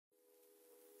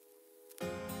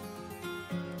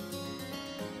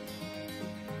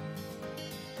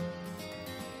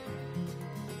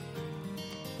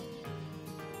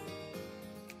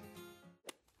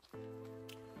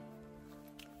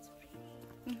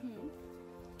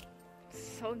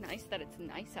so nice that it's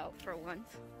nice out for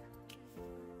once.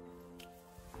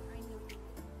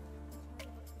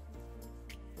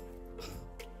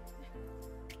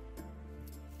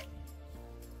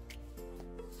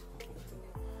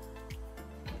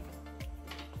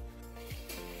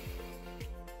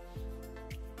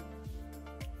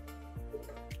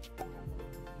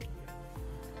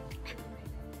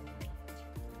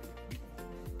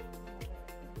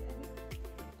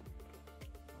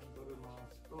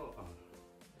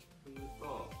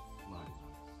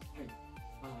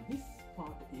 This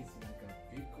part is like a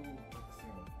vehicle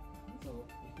axle. So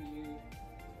if you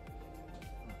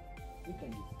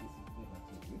can use this lever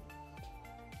too.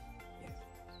 Yes.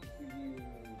 If you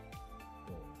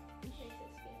go,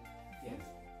 yes,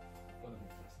 gonna be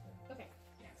faster. Okay.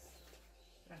 Yes.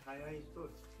 早いと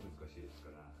難しいですか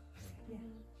ら、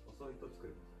遅いと作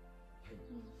れます。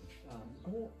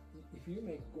Go, if you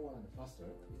make go on faster,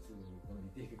 it's gonna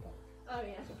be difficult. Oh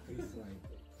yeah. So please like,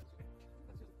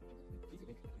 please make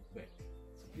it wet.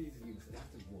 So please use that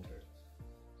water.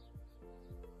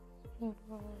 Oh,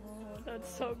 that's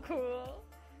so cool.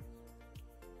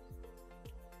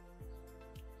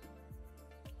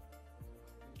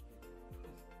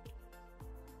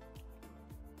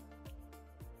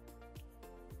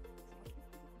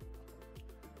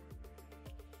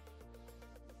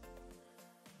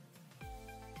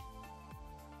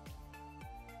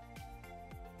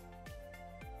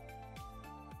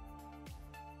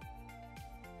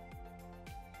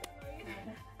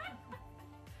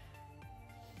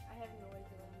 I have no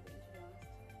idea what I'm doing, to be honest.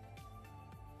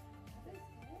 That is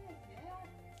good, yeah.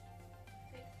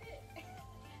 Fixed it. I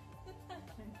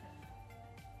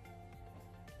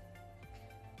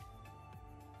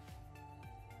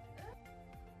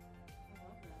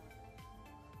love that.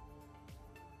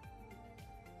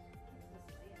 This is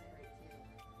seeing it right too.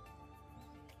 Yeah,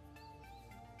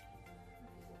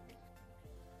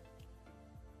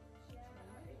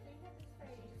 I think at this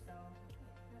stage, so.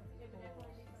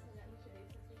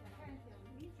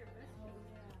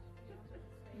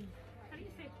 How do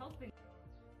you say helping?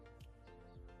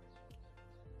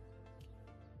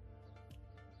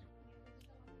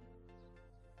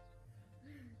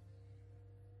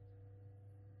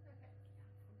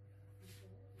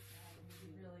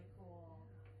 Really cool.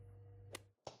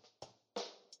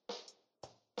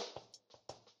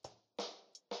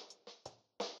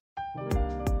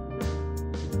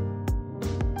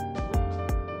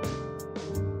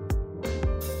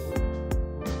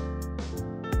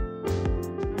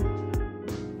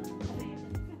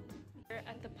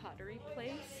 At the pottery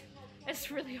place. It's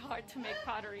really hard to make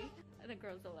pottery. The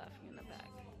girls are laughing in the back.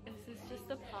 This is just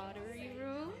the pottery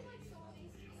room.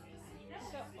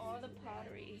 Look at all the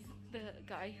pottery. The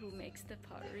guy who makes the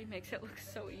pottery makes it look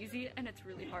so easy, and it's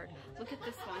really hard. Look at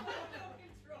this one.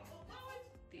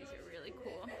 These are really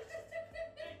cool.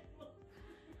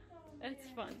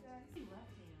 It's fun.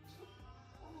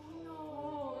 Oh no.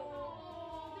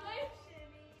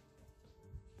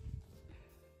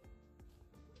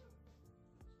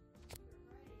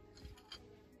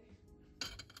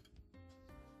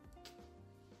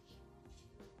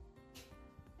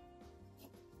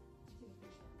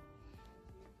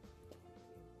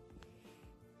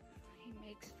 He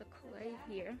makes the clay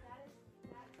here.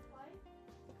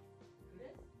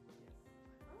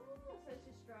 Oh, so it's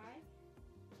just dry?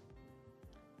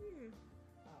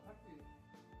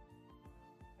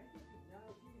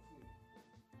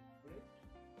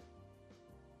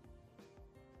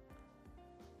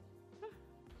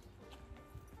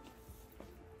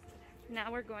 Now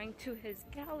we're going to his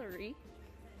gallery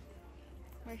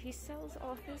where he sells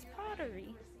all his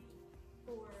pottery.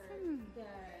 For the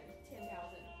 10,000.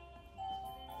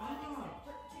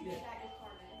 To get that in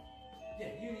carbon.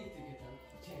 Yeah, you need to get a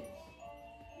change.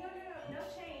 No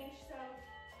change. So,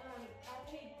 I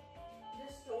paid, the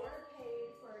store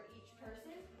paid for each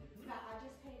person, but I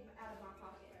just paid out of my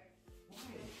pocket.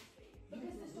 Why?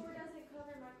 Because the store doesn't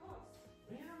cover my costs.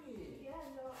 Really? Yeah,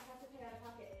 no, I have to pay out of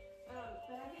pocket. But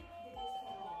I get the discount,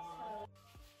 so.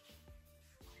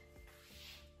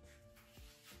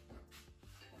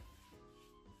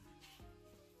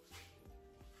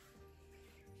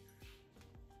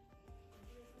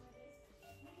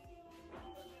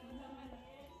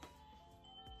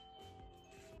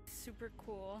 Super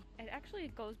cool. It actually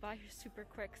goes by super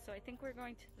quick, so I think we're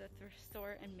going to the thrift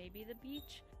store and maybe the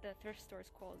beach. The thrift store is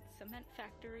called Cement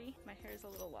Factory. My hair is a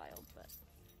little wild, but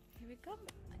here we go.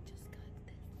 I just got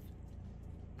this.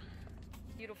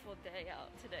 Beautiful day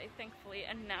out today, thankfully,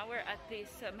 and now we're at the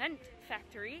Cement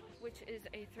Factory, which is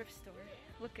a thrift store.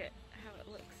 Look at how it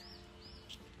looks.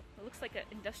 It looks like an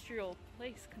industrial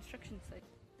place, construction site.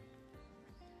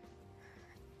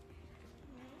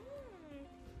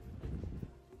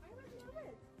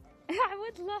 I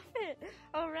would love it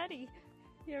already.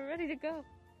 You're ready to go.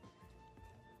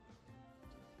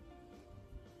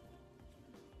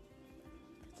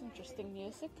 That's interesting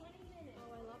music.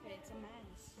 Oh, I love it. It's a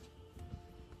mess.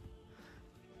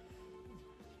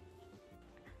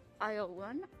 Aisle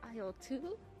 1, aisle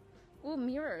 2. Ooh,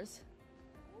 mirrors.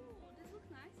 Oh, this looks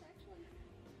nice actually.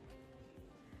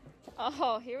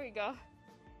 Oh, here we go.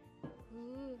 Ooh.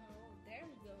 Oh, there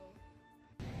we go.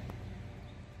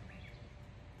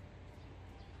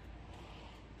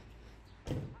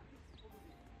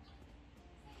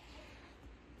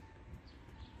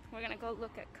 We're gonna go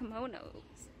look at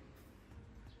kimonos.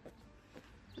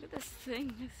 Look at this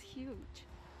thing, it's huge.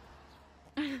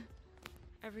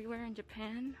 Everywhere in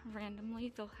Japan,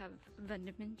 randomly, they'll have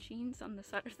vending machines on the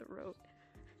side of the road.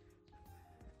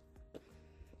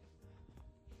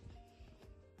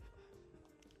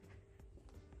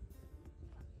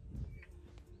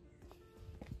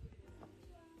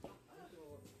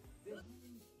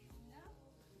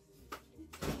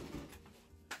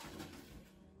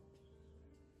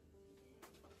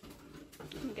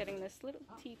 I'm getting this little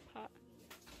teapot.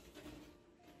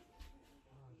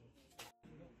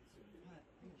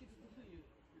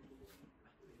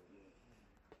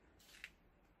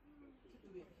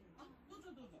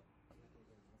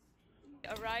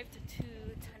 Arrived to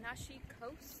Tanesashi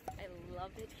Coast. I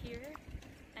love it here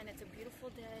and it's a beautiful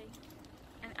day,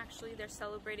 and actually they're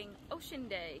celebrating Ocean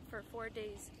Day for 4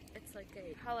 days. It's like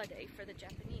a holiday for the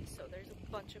Japanese, so there's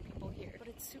a bunch of people here. But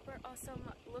it's super awesome.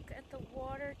 Look at the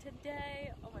water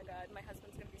today. Oh my god, my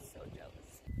husband's gonna be so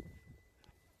jealous.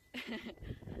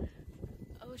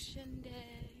 Ocean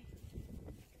Day.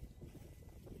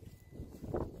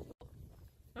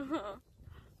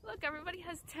 Look, everybody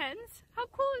has tents. How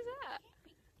cool is that?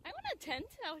 I want a tent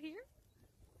out here.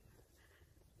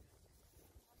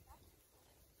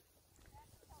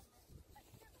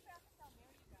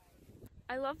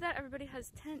 I love that everybody has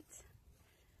tents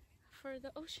for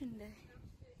the Ocean Day.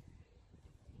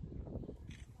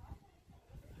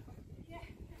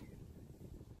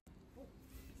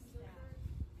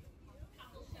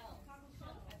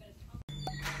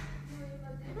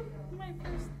 My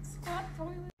first squat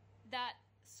toilet. That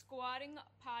squatting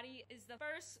potty is the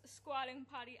first squatting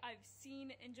potty I've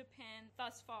seen in Japan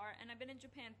thus far, and I've been in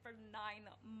Japan for 9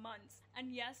 months.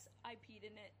 And yes, I peed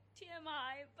in it.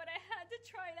 TMI, but I had to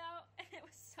try it out and it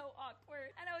was so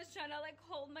awkward. And I was trying to like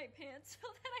hold my pants so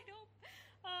that I don't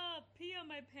pee on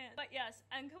my pants. But yes,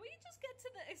 and can we just get to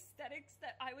the aesthetics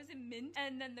that I was in mint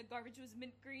and then the garbage was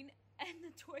mint green and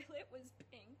the toilet was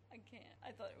pink? I can't.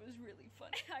 I thought it was really fun.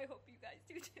 I hope you guys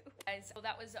do too. Guys, so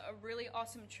that was a really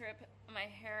awesome trip. My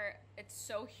hair, it's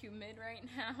so humid right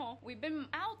now. We've been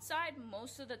outside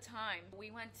most of the time.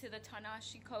 We went to the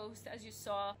Tanesashi Coast, as you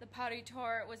saw. The Pottery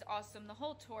tour was awesome. The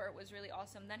whole tour was really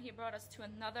awesome. Then he brought us to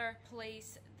another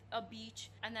place, a beach,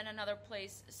 and then another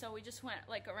place. So we just went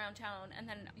like around town, and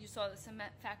then you saw the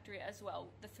cement factory as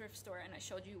well, the thrift store, and I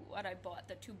showed you what I bought,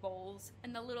 the 2 bowls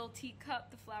and the little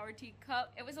teacup, the flower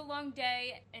teacup. It was a long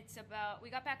day. We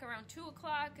got back around 2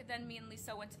 o'clock. Then me and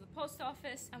Lisa went to the post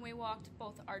office and we walked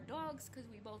both our dogs because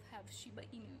we both have Shiba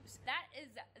Inus. That is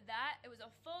that. It was a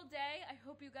full day. I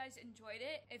hope you guys enjoyed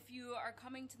it. If you are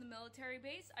coming to the military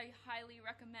base, I highly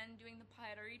recommend doing the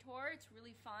Pottery tour. It's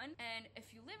really fun. And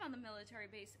if you live on the military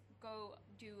base, go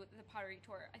do the Pottery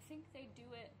tour. I think they do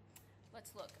it,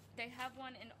 let's look. They have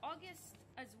one in August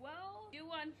as well. Do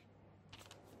one,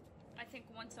 I think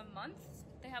once a month.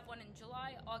 They have one in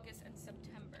July, August, and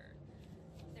September.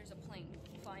 There's a plane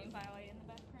flying by in the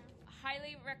background.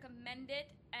 Highly recommend it,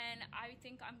 and I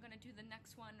think I'm gonna do the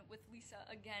next one with Lisa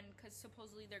again because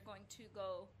supposedly they're going to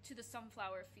go to the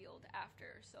sunflower field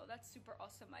after, so that's super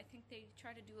awesome. I think they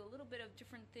try to do a little bit of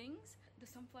different things. The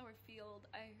sunflower field,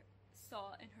 I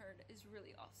saw and heard, is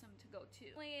really awesome to go to.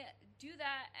 Do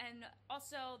that, and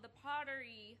also the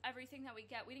pottery, everything that we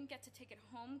didn't get to take it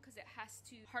home because it has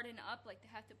to harden up, like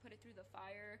they have to put it through the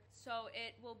fire. So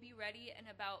it will be ready in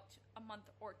about a month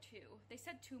or 2. They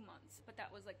said 2 months, but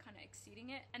that was like kind of exceeding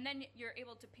it. And then you're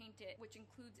able to paint it, which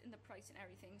includes in the price and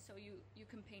everything. So you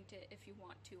can paint it if you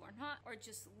want to or not, or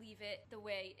just leave it the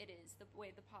way it is, the way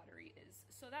the pottery is.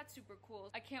 So that's super cool.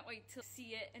 I can't wait to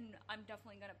see it, and I'm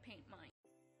definitely gonna paint mine.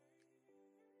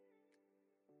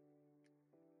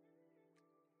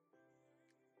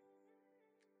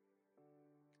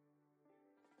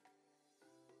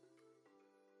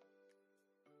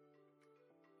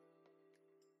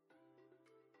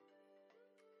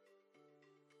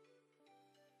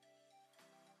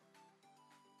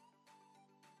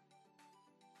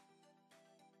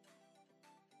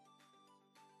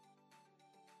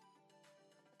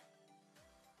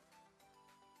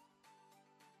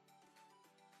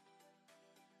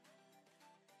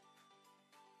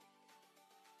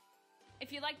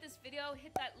 If you like this video,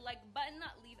 hit that like button,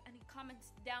 leave any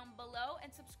comments down below,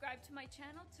 and subscribe to my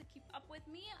channel to keep up with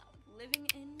me living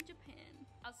in Japan.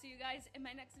 I'll see you guys in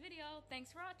my next video.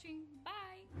 Thanks for watching.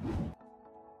 Bye!